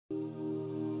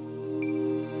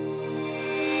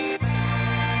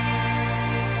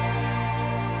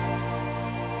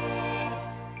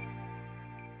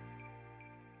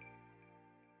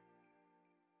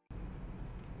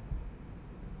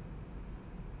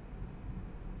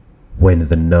When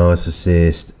the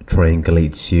narcissist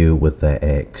triangulates you with their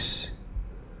ex.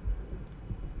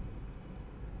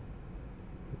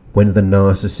 When the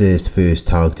narcissist first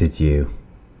targeted you,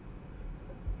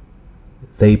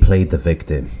 they played the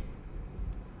victim,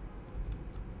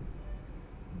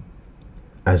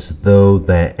 as though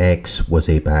their ex was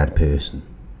a bad person,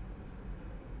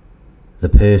 the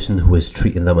person who was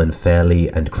treating them unfairly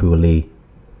and cruelly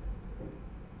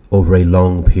over a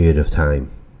long period of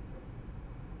time.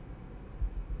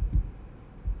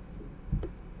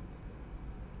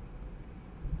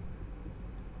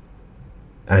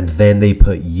 And then they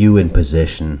put you in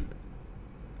position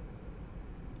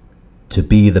to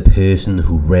be the person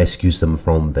who rescues them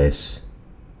from this,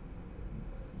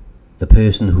 the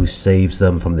person who saves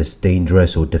them from this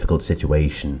dangerous or difficult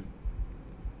situation.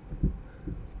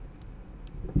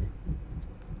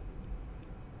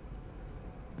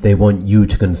 They want you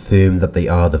to confirm that they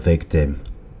are the victim.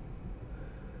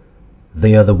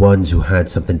 They are the ones who had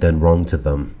something done wrong to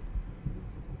them.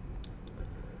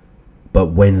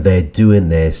 But when they're doing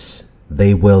this,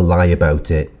 they will lie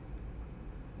about it.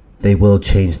 They will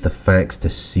change the facts to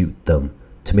suit them,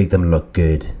 to make them look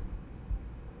good.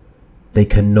 They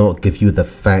cannot give you the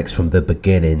facts from the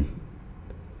beginning,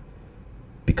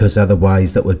 because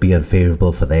otherwise that would be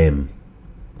unfavorable for them.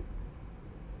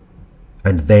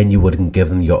 And then you wouldn't give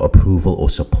them your approval or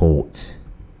support,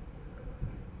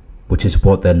 which is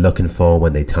what they're looking for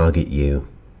when they target you.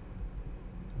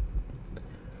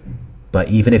 But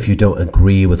even if you don't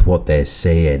agree with what they're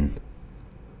saying,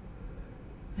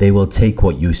 they will take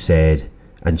what you said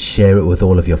and share it with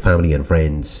all of your family and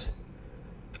friends,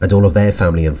 and all of their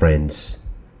family and friends,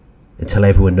 until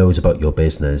everyone knows about your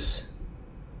business.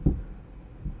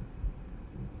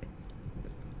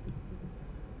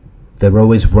 They're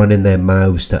always running their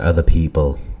mouths to other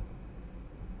people,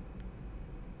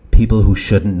 people who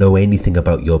shouldn't know anything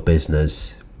about your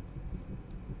business.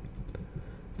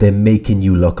 They're making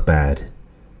you look bad.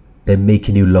 They're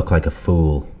making you look like a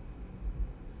fool.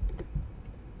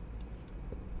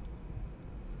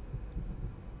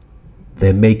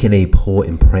 They're making a poor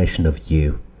impression of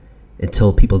you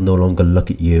until people no longer look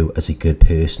at you as a good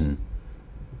person.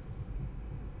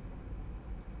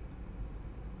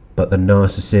 But the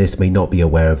narcissist may not be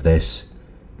aware of this.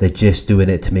 They're just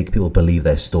doing it to make people believe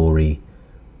their story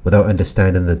without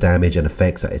understanding the damage and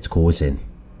effects that it's causing.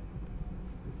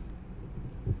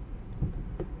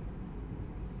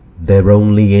 They're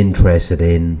only interested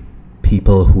in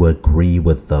people who agree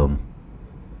with them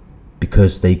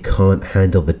because they can't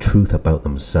handle the truth about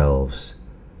themselves.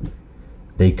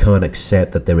 They can't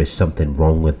accept that there is something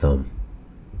wrong with them.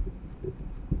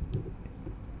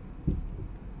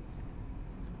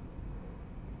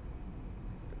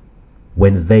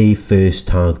 When they first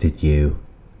targeted you,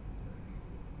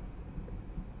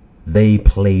 they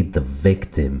played the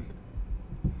victim.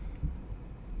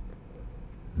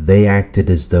 They acted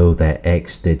as though their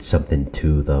ex did something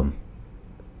to them.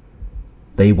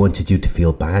 They wanted you to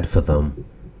feel bad for them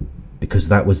because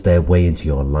that was their way into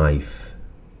your life.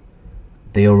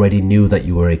 They already knew that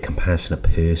you were a compassionate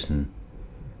person.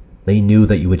 They knew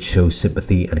that you would show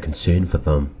sympathy and concern for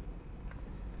them.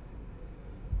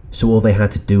 So all they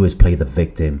had to do was play the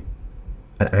victim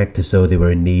and act as though they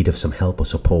were in need of some help or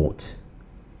support.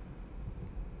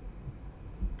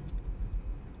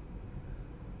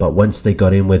 But once they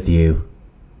got in with you,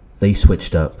 they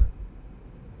switched up.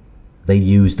 They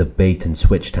used the bait and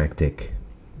switch tactic.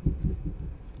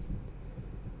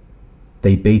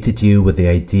 They baited you with the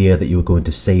idea that you were going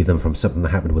to save them from something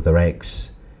that happened with their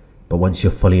ex, but once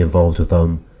you're fully involved with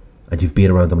them and you've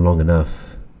been around them long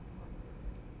enough,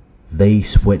 they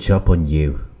switch up on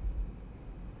you.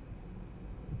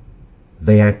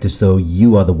 They act as though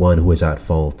you are the one who is at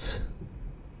fault.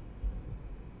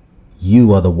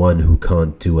 You are the one who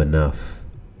can't do enough.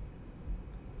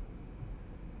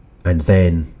 And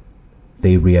then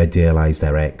they re-idealize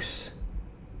their ex.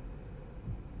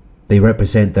 They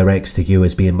represent their ex to you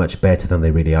as being much better than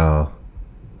they really are.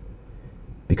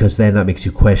 Because then that makes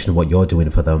you question what you're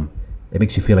doing for them. It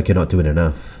makes you feel like you're not doing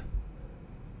enough.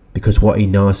 Because what a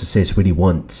narcissist really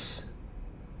wants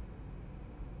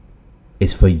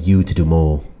is for you to do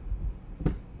more.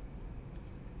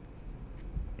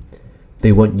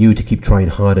 They want you to keep trying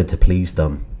harder to please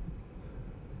them,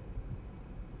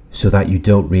 so that you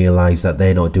don't realize that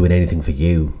they're not doing anything for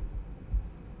you.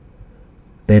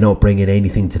 They're not bringing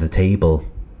anything to the table,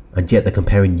 and yet they're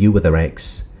comparing you with their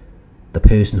ex, the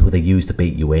person who they used to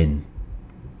bait you in.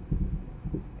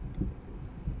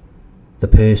 The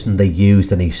person they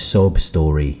used in a sob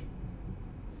story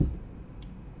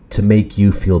to make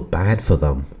you feel bad for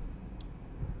them.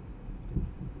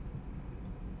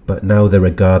 But now they're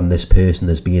regarding this person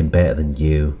as being better than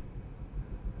you.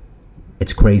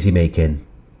 It's crazy making.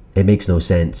 It makes no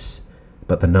sense,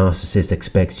 but the narcissist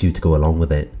expects you to go along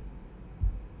with it.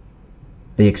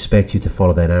 They expect you to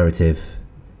follow their narrative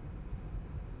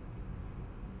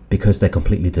because they're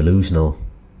completely delusional.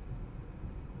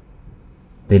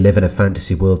 They live in a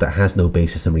fantasy world that has no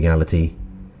basis in reality.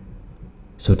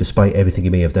 So despite everything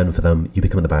you may have done for them, you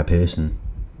become the bad person.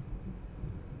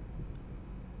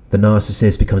 The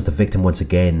narcissist becomes the victim once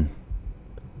again,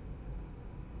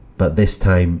 but this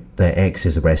time their ex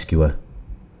is the rescuer.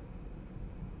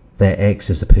 Their ex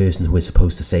is the person who is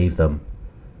supposed to save them.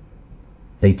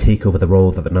 They take over the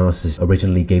role that the narcissist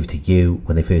originally gave to you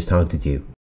when they first targeted you.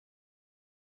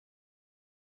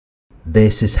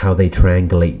 This is how they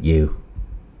triangulate you.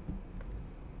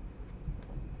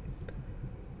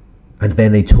 And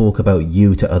then they talk about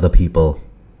you to other people.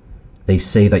 They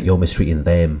say that you're mistreating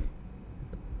them.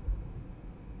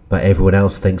 But everyone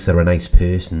else thinks they're a nice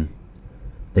person.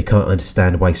 They can't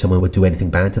understand why someone would do anything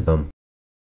bad to them.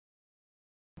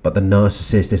 But the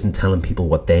narcissist isn't telling people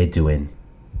what they're doing.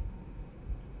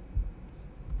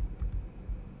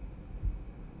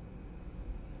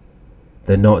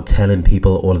 They're not telling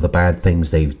people all of the bad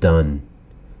things they've done.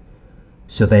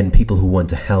 So then people who want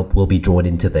to help will be drawn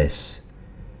into this.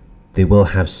 They will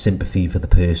have sympathy for the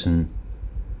person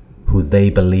who they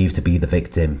believe to be the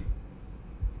victim,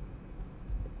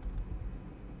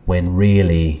 when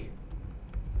really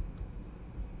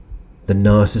the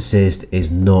narcissist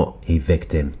is not a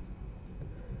victim.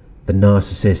 The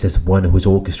narcissist is the one who is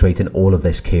orchestrating all of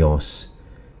this chaos.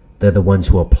 They're the ones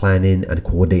who are planning and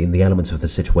coordinating the elements of the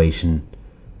situation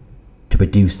to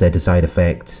produce their desired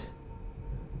effect.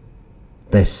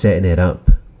 They're setting it up.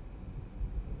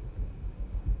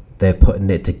 They're putting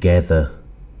it together.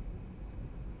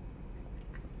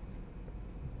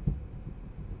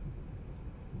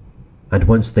 And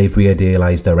once they've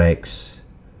re-idealized their ex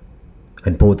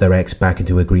and brought their ex back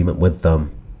into agreement with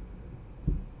them,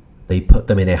 they put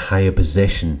them in a higher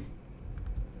position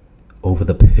over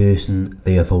the person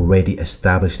they have already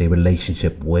established a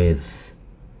relationship with,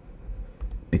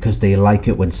 because they like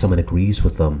it when someone agrees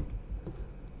with them.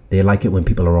 They like it when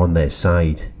people are on their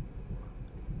side.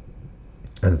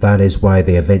 And that is why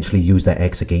they eventually use their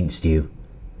ex against you,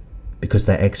 because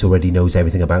their ex already knows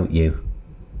everything about you,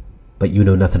 but you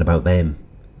know nothing about them.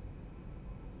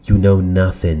 You know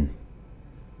nothing.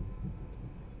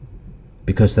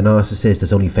 Because the narcissist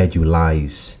has only fed you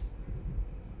lies.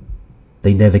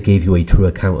 They never gave you a true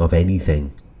account of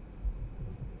anything.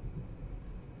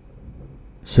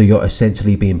 So you're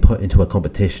essentially being put into a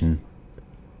competition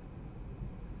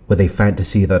with a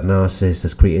fantasy that the narcissist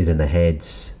has created in their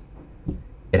heads.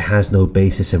 It has no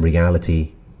basis in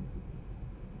reality.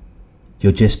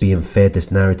 You're just being fed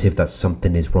this narrative that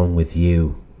something is wrong with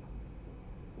you,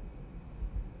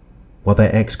 while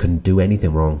their ex couldn't do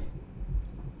anything wrong.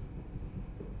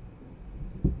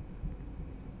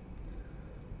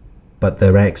 But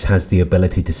their ex has the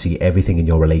ability to see everything in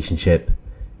your relationship,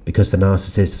 because the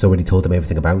narcissist has already told them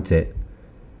everything about it,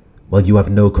 while you have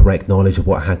no correct knowledge of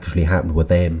what actually happened with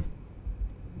them.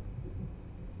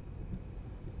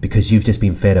 Because you've just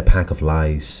been fed a pack of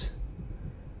lies.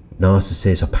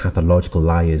 Narcissists are pathological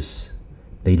liars.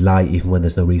 They lie even when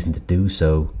there's no reason to do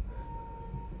so.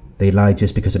 They lie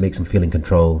just because it makes them feel in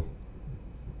control,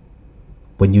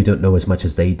 when you don't know as much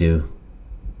as they do.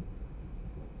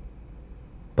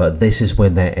 But this is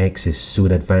when their ex is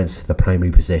soon advanced to the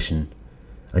primary position,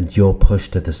 and you're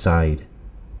pushed to the side.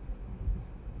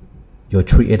 You're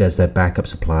treated as their backup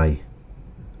supply.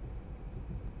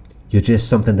 You're just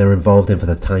something they're involved in for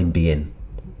the time being,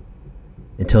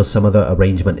 until some other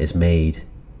arrangement is made.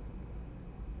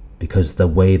 Because the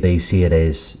way they see it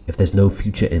is, if there's no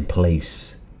future in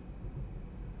place,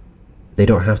 they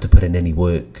don't have to put in any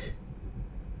work.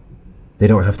 They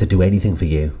don't have to do anything for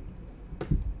you.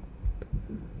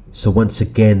 So once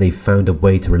again, they've found a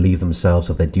way to relieve themselves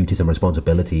of their duties and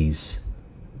responsibilities.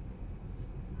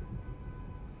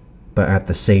 But at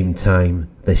the same time,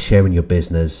 they're sharing your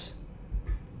business.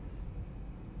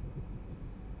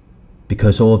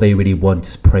 Because all they really want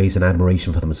is praise and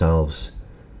admiration for themselves.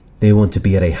 They want to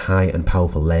be at a high and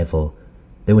powerful level.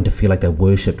 They want to feel like they're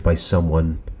worshipped by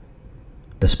someone,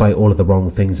 despite all of the wrong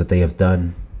things that they have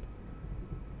done.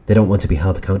 They don't want to be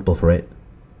held accountable for it.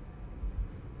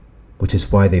 Which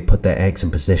is why they put their ex in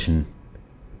position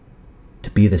to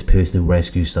be this person who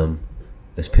rescues them,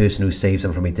 this person who saves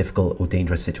them from a difficult or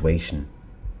dangerous situation.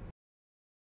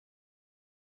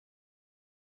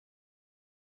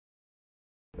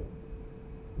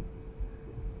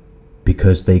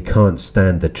 Because they can't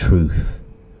stand the truth.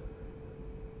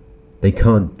 They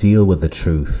can't deal with the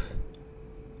truth.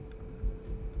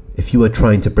 If you are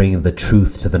trying to bring the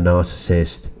truth to the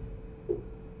narcissist,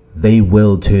 they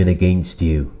will turn against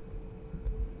you.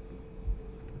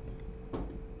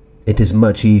 It is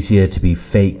much easier to be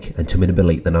fake and to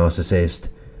manipulate the narcissist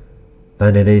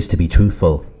than it is to be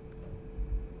truthful.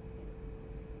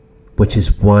 Which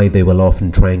is why they will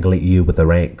often triangulate you with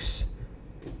their ex,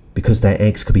 because their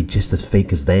ex could be just as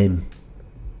fake as them.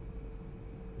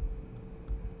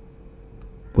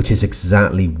 Which is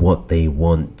exactly what they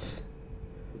want.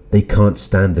 They can't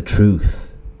stand the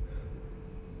truth.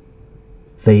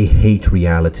 They hate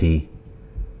reality.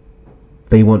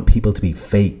 They want people to be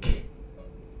fake.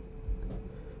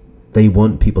 They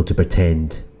want people to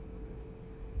pretend.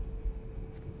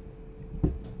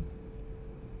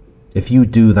 If you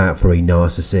do that for a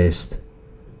narcissist,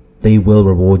 they will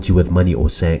reward you with money or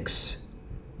sex.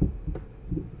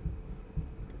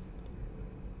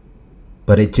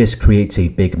 But it just creates a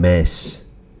big mess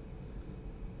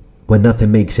where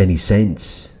nothing makes any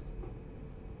sense,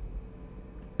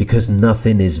 because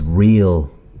nothing is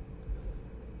real.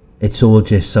 It's all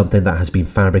just something that has been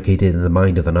fabricated in the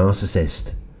mind of the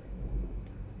narcissist,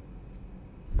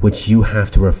 which you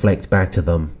have to reflect back to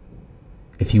them.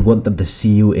 If you want them to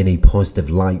see you in a positive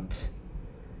light,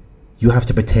 you have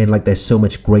to pretend like they're so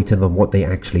much greater than what they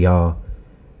actually are,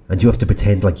 and you have to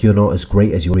pretend like you're not as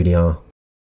great as you really are.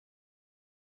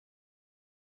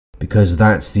 Because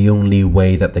that's the only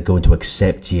way that they're going to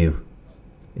accept you,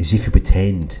 is if you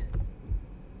pretend.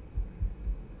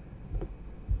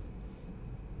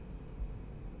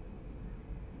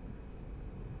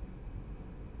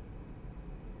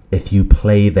 If you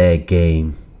play their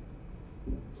game,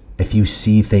 if you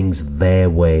see things their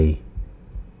way,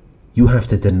 you have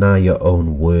to deny your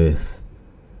own worth.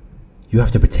 You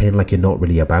have to pretend like you're not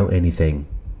really about anything.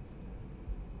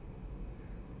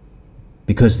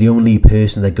 Because the only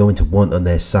person they're going to want on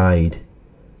their side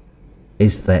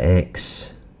is their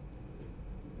ex.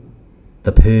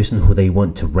 The person who they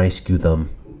want to rescue them.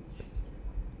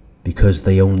 Because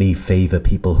they only favour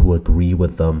people who agree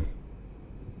with them.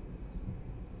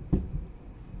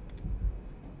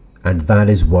 And that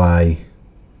is why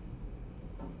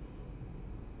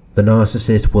the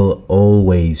narcissist will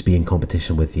always be in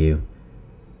competition with you.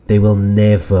 They will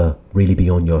never really be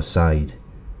on your side,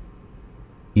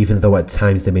 even though at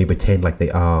times they may pretend like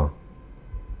they are.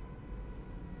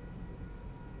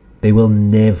 They will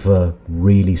never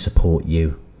really support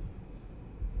you,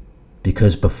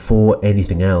 because before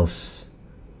anything else,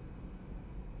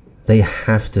 they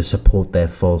have to support their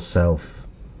false self.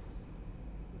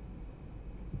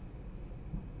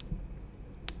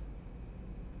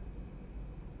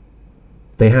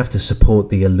 They have to support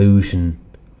the illusion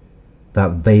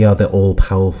that they are the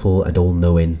all-powerful and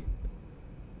all-knowing,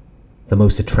 the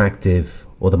most attractive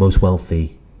or the most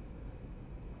wealthy.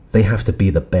 They have to be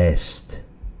the best,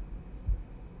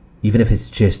 even if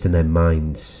it's just in their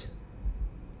minds.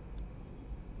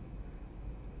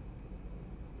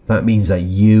 That means that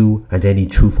you and any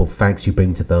truthful facts you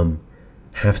bring to them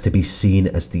have to be seen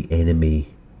as the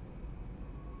enemy.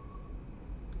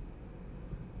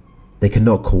 They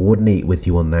cannot coordinate with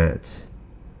you on that,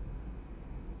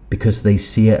 because they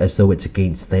see it as though it's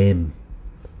against them.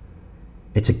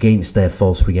 It's against their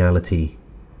false reality.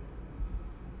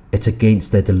 It's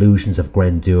against their delusions of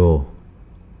grandeur.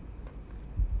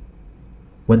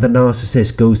 When the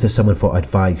narcissist goes to someone for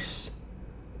advice,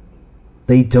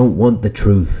 they don't want the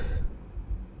truth.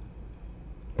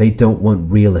 They don't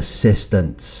want real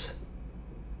assistance.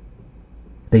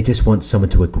 They just want someone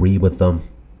to agree with them.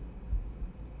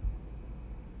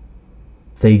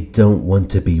 They don't want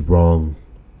to be wrong.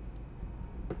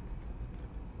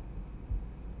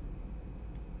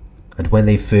 And when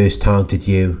they first targeted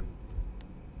you,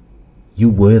 you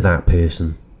were that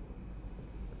person.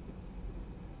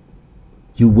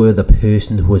 You were the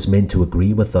person who was meant to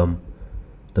agree with them,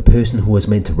 the person who was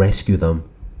meant to rescue them.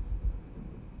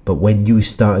 But when you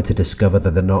started to discover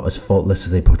that they're not as faultless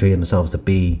as they portray themselves to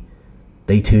be,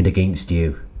 they turned against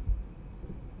you.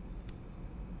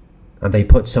 And they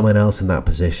put someone else in that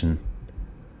position,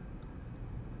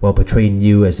 while portraying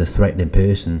you as a threatening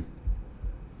person.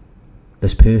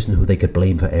 This person who they could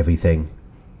blame for everything.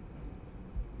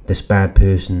 This bad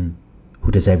person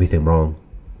who does everything wrong.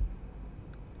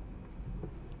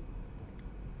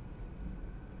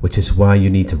 Which is why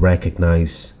you need to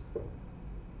recognize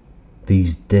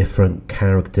these different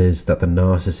characters that the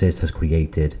narcissist has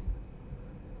created.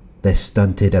 They're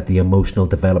stunted at the emotional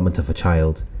development of a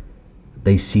child.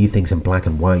 They see things in black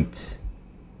and white.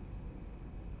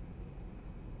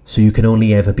 So you can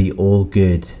only ever be all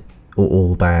good or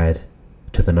all bad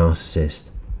to the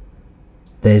narcissist.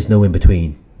 There's no in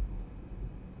between.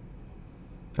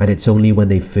 And it's only when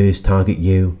they first target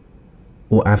you,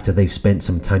 or after they've spent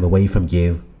some time away from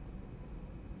you,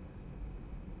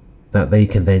 that they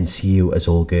can then see you as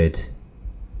all good.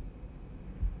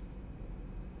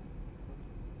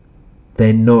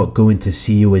 They're not going to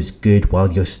see you as good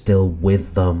while you're still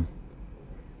with them,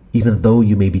 even though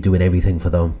you may be doing everything for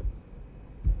them.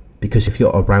 Because if you're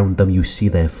around them, you see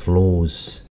their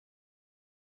flaws.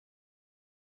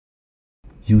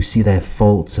 You see their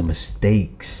faults and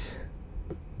mistakes.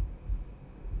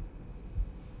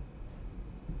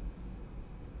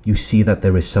 You see that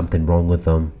there is something wrong with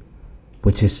them,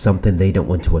 which is something they don't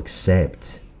want to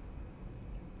accept.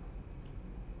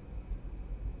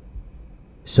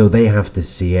 So they have to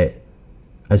see it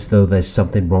as though there's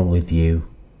something wrong with you.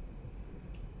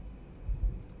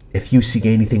 If you see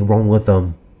anything wrong with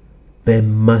them, there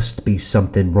must be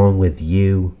something wrong with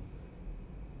you.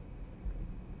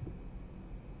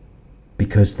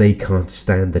 Because they can't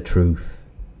stand the truth.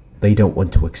 They don't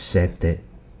want to accept it.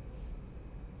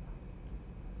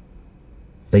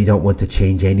 They don't want to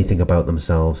change anything about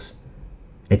themselves.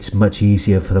 It's much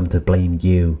easier for them to blame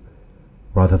you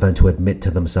rather than to admit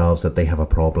to themselves that they have a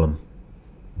problem.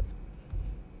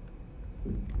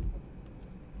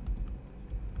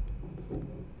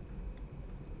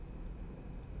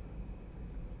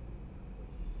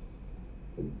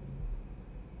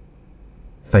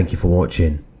 Thank you for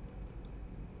watching.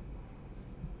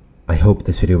 I hope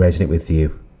this video resonated with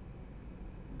you.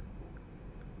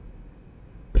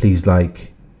 Please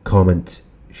like, comment,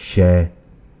 share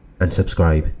and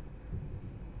subscribe.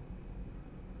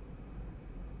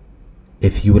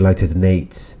 If you would like to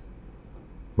donate,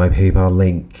 my PayPal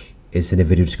link is in the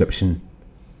video description.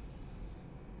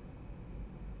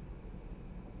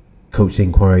 Coaching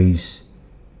inquiries,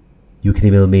 you can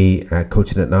email me at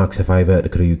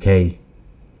coaching@narcsurvivor.co.uk.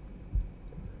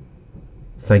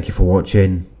 Thank you for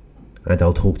watching, and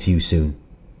I'll talk to you soon.